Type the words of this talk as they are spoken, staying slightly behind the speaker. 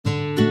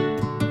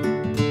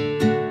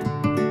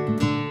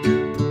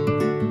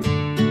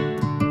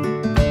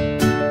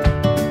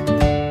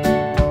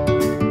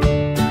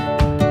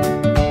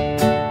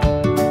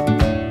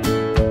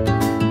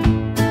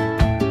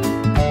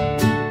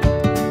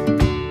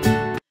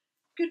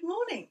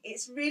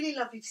It's really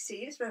lovely to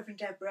see you. It's Reverend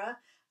Deborah,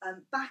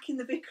 back in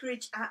the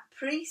vicarage at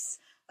Priest.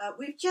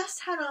 We've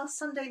just had our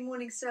Sunday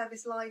morning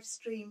service live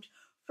streamed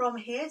from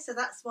here, so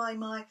that's why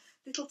my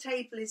little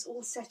table is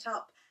all set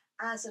up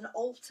as an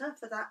altar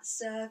for that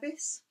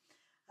service.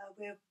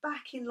 We're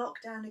back in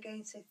lockdown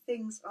again, so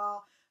things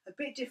are a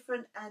bit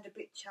different and a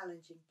bit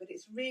challenging, but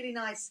it's really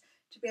nice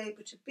to be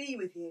able to be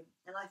with you.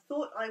 And I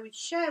thought I would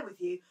share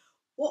with you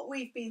what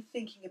we've been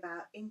thinking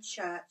about in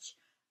church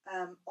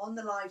on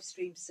the live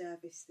stream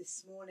service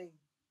this morning.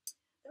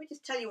 Let me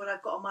just tell you what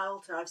I've got on my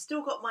altar. I've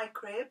still got my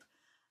crib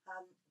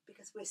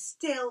because we're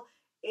still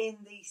in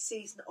the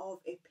season of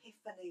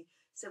Epiphany.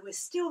 So we're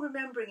still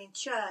remembering in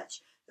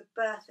church the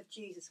birth of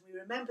Jesus. And we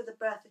remember the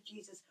birth of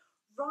Jesus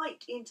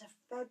right into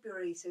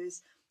February. So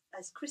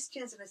as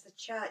Christians and as the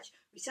church,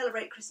 we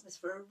celebrate Christmas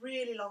for a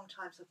really long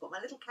time. So I've got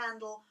my little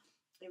candle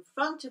in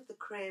front of the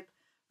crib,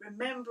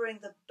 remembering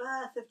the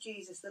birth of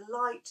Jesus, the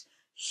light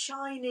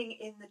shining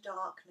in the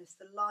darkness,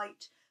 the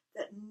light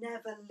that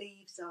never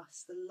leaves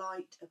us, the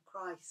light of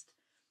Christ.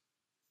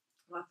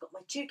 Well, I've got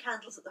my two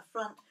candles at the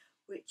front,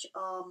 which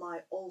are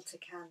my altar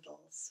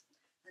candles.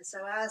 And so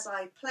as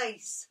I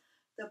place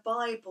the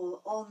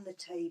Bible on the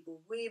table,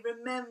 we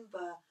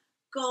remember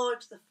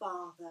God the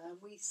Father, and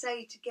we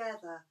say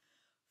together,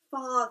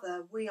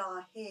 Father, we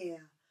are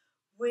here.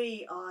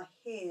 We are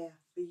here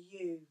for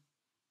you.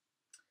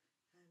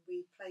 And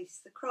we place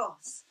the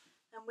cross,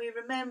 and we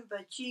remember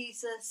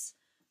Jesus,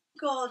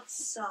 God's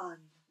Son,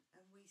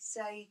 and we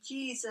say,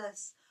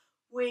 Jesus,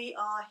 we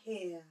are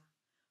here.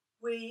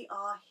 We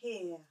are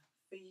here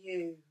for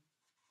you.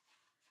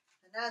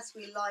 And as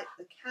we light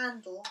the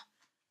candle,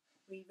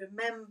 we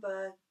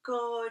remember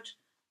God,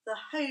 the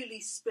Holy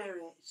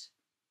Spirit,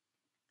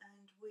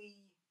 and we,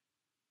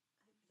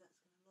 hopefully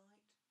that's going to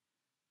light,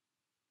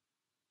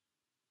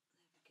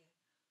 there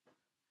we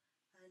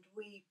go, and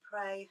we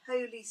pray,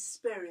 Holy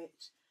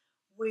Spirit,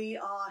 we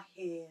are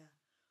here.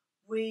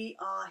 We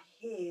are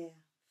here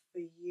for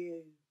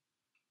you.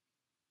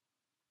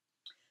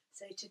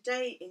 So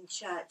today in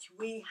church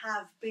we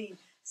have been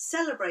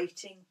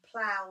celebrating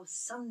Plough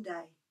Sunday.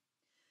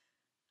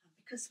 And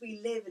because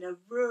we live in a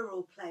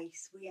rural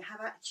place, we have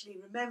actually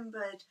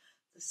remembered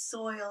the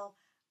soil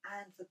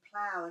and the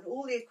plough and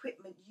all the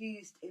equipment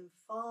used in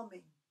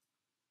farming.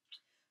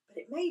 But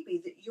it may be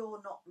that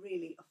you're not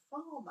really a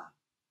farmer.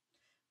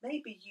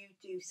 Maybe you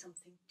do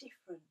something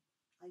different.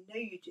 I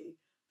know you do,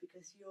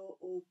 because you're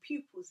all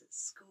pupils at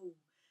school.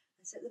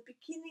 And so at the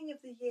beginning of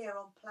the year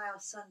on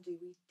Plough Sunday,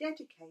 we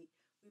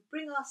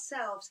bring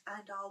ourselves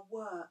and our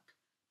work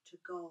to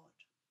God.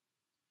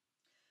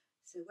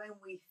 So when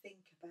we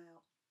think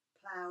about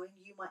ploughing,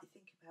 you might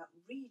think about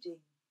reading,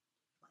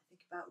 you might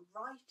think about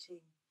writing,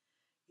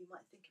 you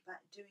might think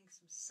about doing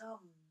some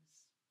sums.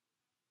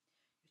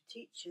 Your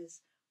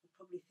teachers will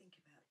probably think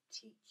about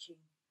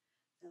teaching.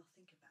 They'll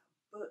think about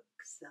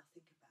books, they'll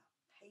think about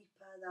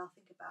paper, they'll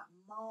think about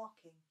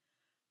marking.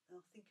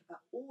 They'll think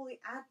about all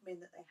the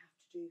admin that they have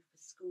to do for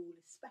school,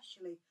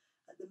 especially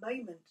at the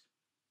moment.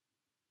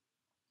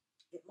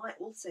 It might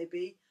also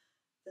be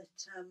that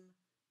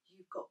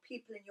you've got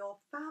people in your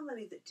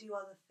family that do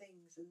other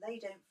things and they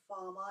don't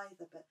farm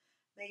either, but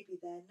maybe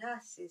they're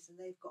nurses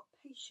and they've got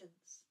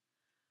patients.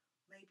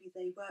 Maybe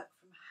they work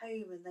from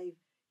home and they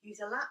use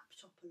a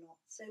laptop a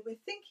lot. So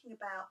we're thinking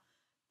about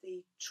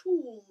the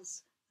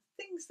tools,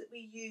 the things that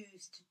we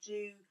use to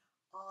do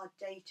our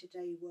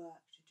day-to-day work,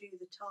 to do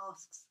the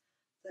tasks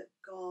that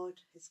God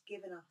has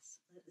given us.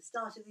 And at the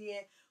start of the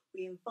year,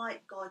 we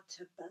invite God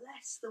to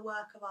bless the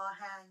work of our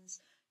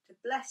hands, to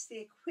bless the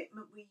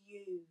equipment we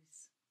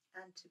use,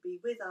 and to be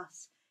with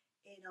us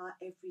in our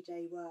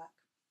everyday work.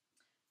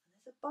 And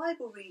there's a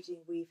Bible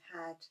reading we've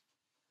had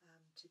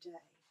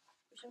today,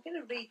 which I'm going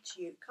to read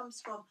to you. It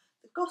comes from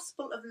the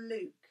Gospel of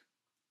Luke.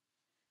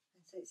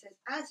 And so it says,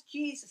 as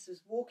Jesus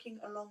was walking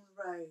along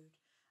the road,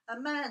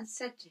 a man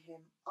said to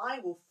him, I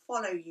will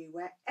follow you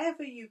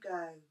wherever you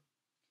go.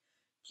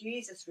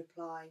 Jesus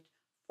replied,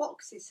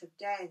 foxes have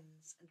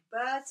dens and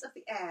birds of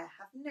the air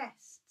have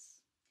nests,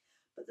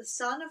 but the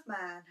Son of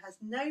Man has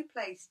no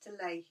place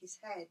to lay his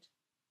head.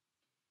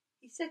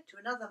 He said to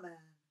another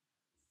man,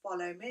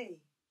 follow me.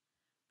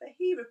 But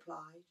he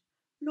replied,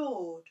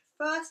 Lord,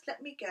 first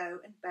let me go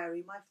and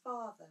bury my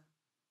father.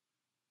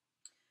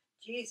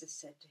 Jesus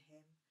said to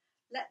him,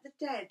 let the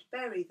dead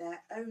bury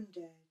their own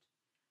dead,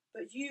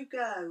 but you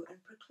go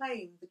and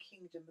proclaim the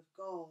kingdom of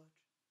God.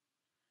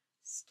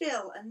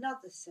 Still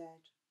another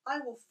said, I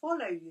will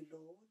follow you,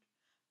 Lord,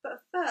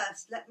 but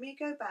first let me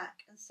go back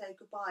and say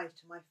goodbye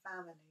to my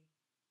family.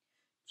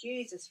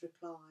 Jesus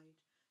replied,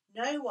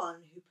 no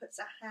one who puts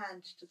a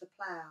hand to the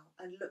plough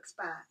and looks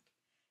back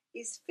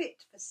is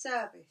fit for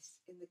service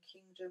in the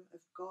kingdom of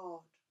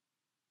God.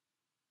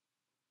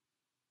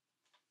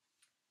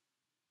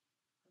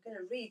 I'm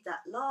going to read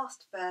that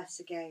last verse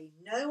again.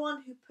 No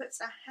one who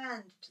puts a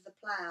hand to the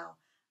plough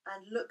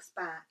and looks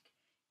back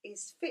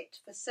is fit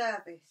for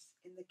service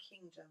in the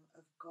kingdom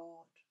of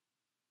God.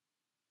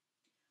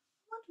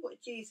 I wonder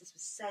what Jesus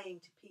was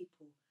saying to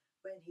people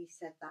when he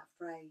said that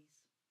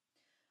phrase.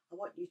 I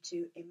want you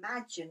to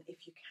imagine,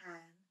 if you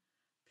can,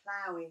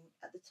 ploughing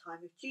at the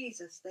time of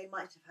Jesus. They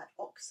might have had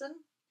oxen,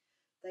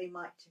 they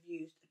might have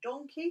used a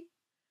donkey,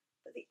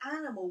 but the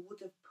animal would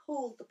have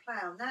pulled the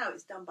plough. Now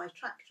it's done by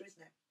tractor,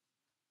 isn't it?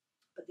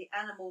 But the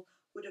animal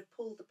would have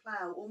pulled the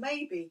plough, or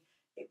maybe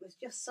it was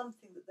just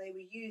something that they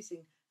were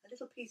using, a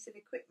little piece of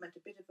equipment,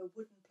 a bit of a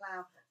wooden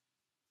plough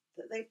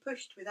that they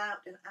pushed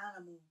without an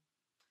animal.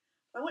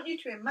 I want you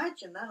to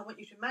imagine that. I want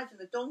you to imagine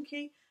a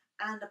donkey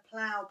and a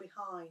plough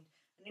behind,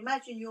 and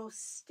imagine you're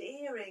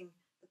steering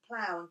the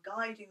plough and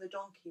guiding the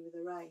donkey with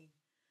a rein.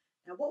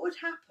 Now what would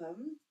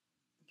happen,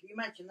 can you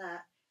imagine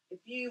that, if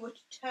you were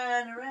to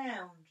turn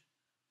around?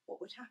 What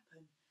would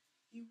happen?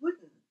 You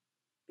wouldn't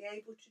be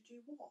able to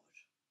do what?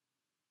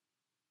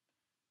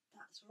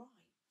 That's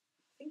right.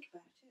 Think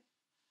about it.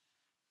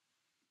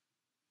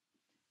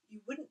 You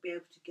wouldn't be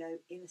able to go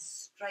in a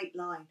straight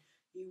line.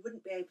 You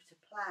wouldn't be able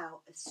to plough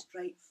a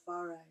straight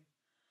furrow.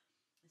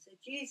 And so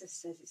Jesus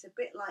says it's a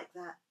bit like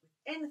that with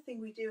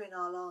anything we do in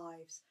our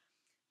lives,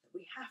 that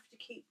we have to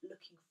keep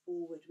looking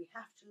forward. We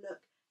have to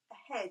look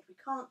ahead. We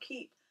can't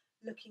keep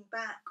looking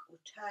back or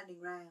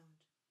turning round.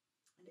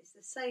 And it's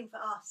the same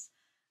for us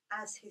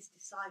as his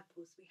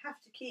disciples. We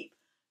have to keep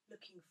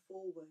looking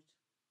forward.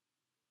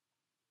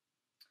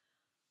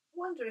 I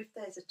wonder if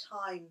there's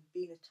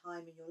been a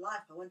time in your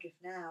life, I wonder if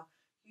now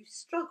you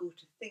struggle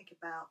to think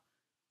about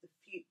the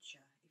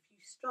future, if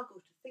you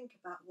struggle to think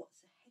about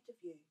what's ahead of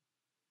you.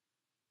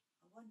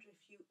 I wonder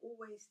if you're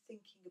always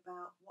thinking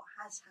about what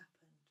has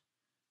happened,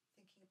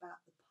 thinking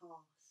about the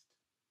past.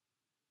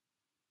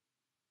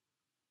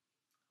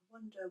 I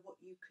wonder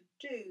what you could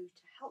do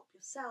to help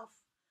yourself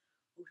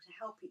or to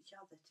help each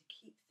other to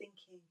keep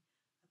thinking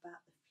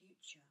about the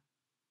future,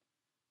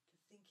 to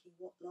thinking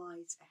what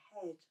lies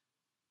ahead.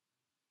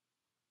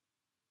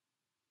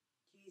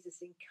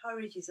 Jesus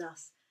encourages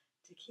us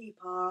to keep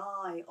our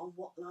eye on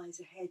what lies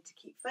ahead, to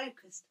keep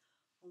focused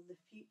on the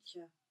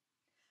future.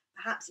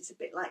 Perhaps it's a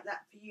bit like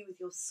that for you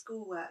with your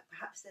schoolwork.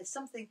 Perhaps there's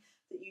something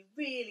that you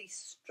really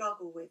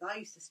struggle with.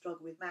 I used to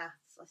struggle with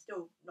maths. I'm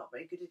still not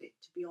very good at it,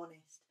 to be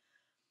honest.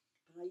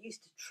 But I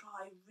used to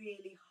try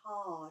really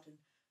hard and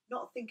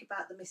not think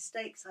about the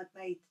mistakes I'd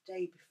made the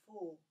day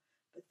before,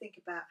 but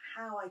think about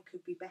how I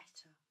could be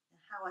better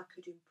and how I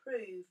could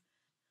improve.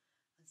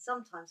 And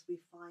sometimes we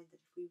find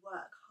that if we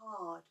work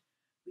hard,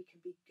 we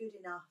can be good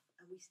enough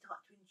and we start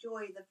to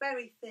enjoy the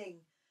very thing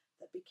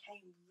that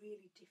became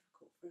really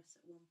difficult for us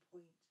at one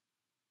point.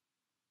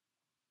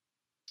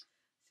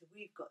 So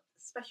we've got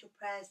special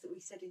prayers that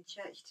we said in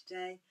church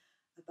today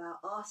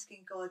about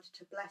asking God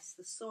to bless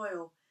the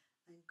soil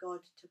and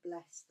God to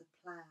bless the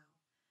plough.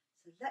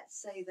 So let's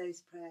say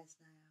those prayers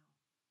now.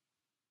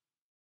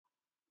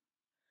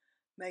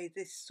 May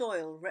this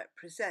soil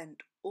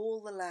represent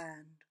all the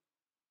land,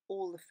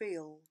 all the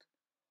field,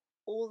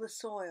 all the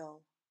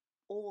soil,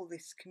 all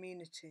this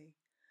community.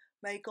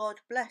 May God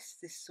bless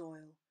this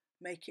soil,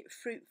 make it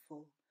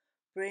fruitful,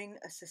 bring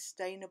a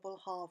sustainable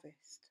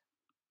harvest.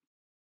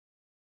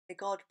 May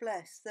God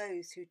bless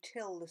those who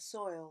till the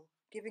soil,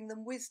 giving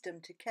them wisdom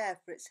to care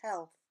for its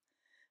health.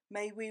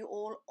 May we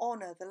all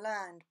honour the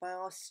land by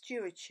our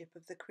stewardship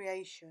of the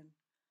creation.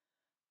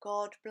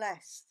 God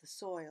bless the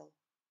soil.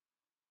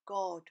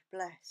 God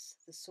bless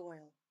the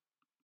soil.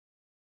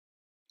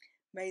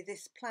 May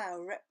this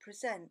plough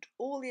represent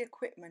all the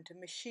equipment and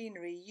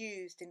machinery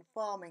used in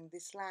farming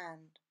this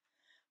land.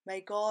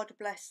 May God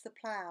bless the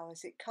plough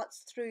as it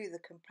cuts through the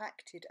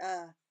compacted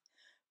earth,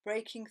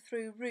 breaking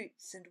through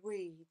roots and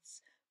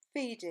weeds,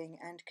 feeding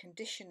and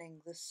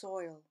conditioning the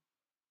soil.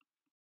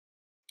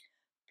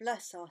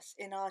 Bless us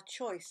in our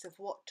choice of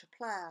what to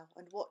plough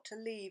and what to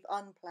leave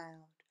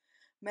unploughed.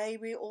 May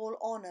we all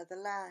honour the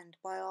land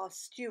by our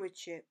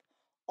stewardship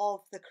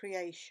of the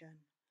creation.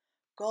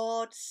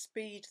 God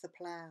speed the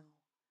plough.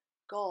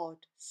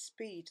 God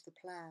speed the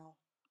plough.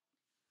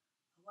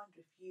 I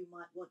wonder if you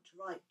might want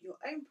to write your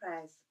own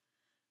prayers,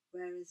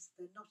 whereas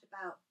they're not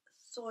about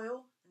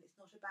soil and it's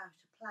not about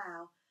a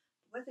plough.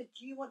 Whether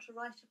do you want to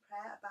write a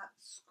prayer about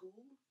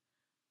school?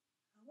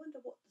 I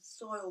wonder what the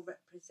soil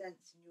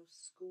represents in your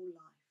school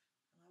life.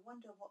 And I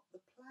wonder what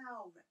the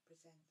plough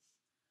represents.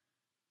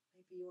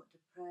 Maybe you want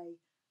to pray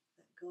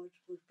that God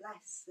would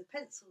bless the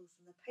pencils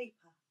and the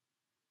paper.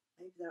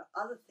 Maybe there are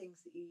other things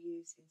that you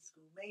use in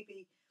school.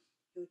 Maybe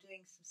you're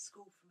doing some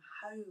school from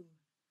home,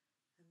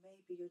 and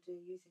maybe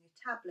you're using a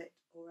tablet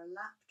or a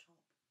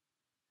laptop.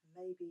 And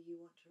maybe you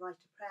want to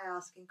write a prayer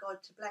asking God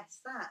to bless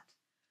that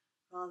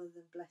rather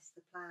than bless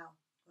the plough.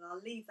 Well,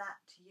 I'll leave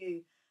that to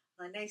you.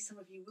 And I know some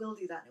of you will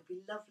do that, and it'll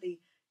be lovely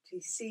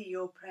to see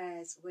your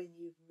prayers when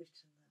you've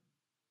written them.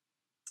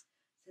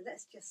 So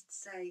let's just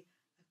say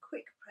a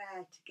quick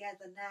prayer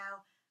together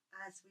now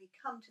as we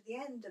come to the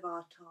end of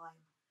our time.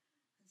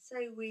 And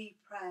so we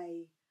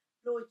pray,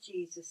 Lord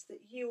Jesus, that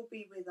you will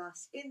be with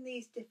us in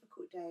these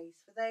difficult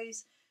days. For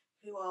those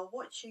who are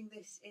watching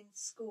this in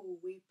school,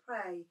 we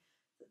pray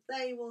that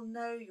they will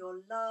know your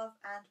love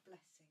and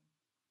blessing.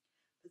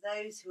 For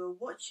those who are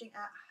watching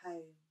at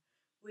home,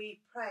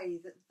 we pray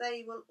that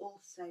they will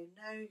also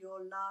know your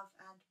love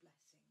and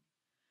blessing.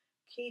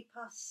 Keep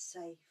us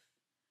safe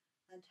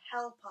and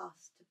help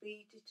us to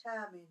be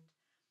determined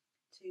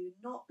to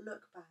not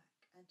look back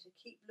and to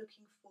keep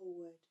looking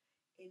forward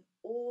in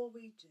all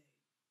we do.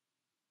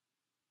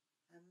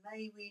 And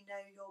may we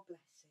know your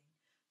blessing,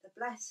 the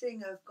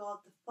blessing of God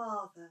the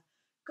Father,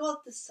 God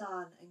the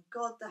Son, and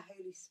God the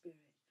Holy Spirit,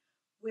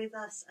 with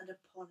us and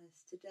upon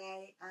us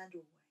today and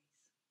always.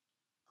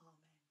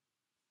 Amen.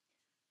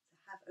 So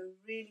have a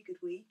really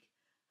good week.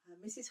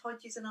 Mrs.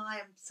 Hodges and I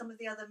and some of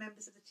the other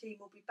members of the team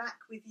will be back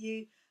with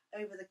you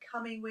over the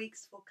coming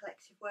weeks for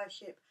collective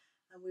worship,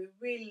 and we're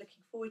really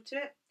looking forward to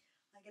it.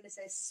 I'm going to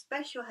say a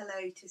special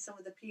hello to some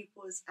of the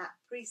pupils at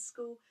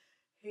preschool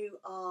who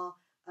are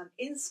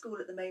in school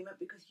at the moment,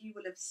 because you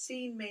will have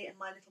seen me and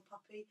my little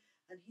puppy,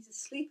 and he's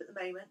asleep at the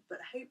moment,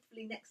 but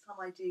hopefully next time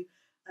I do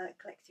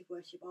collective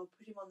worship I'll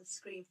put him on the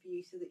screen for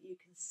you so that you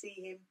can see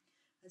him.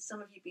 And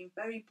some of you have been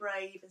very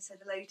brave and said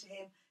hello to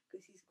him,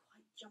 because he's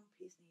quite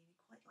jumpy, isn't he? He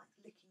quite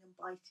likes licking and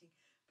biting.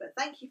 But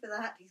thank you for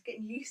that. He's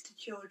getting used to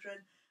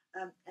children,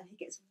 and he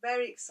gets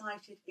very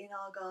excited in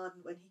our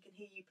garden when he can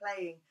hear you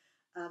playing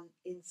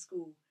in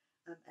school.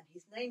 And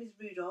his name is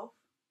Rudolph.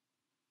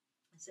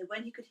 And so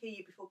when he could hear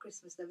you before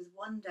Christmas, there was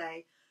one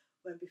day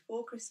when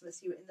before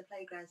Christmas you were in the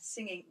playground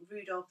singing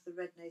Rudolph the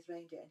Red-Nosed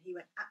Reindeer, and he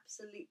went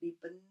absolutely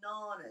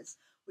bananas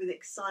with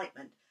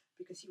excitement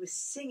because you were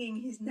singing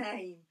his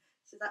name.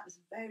 So that was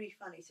very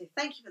funny. So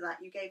thank you for that.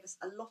 You gave us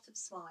a lot of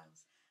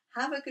smiles.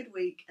 Have a good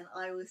week, and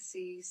I will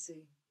see you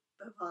soon.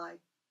 Bye-bye.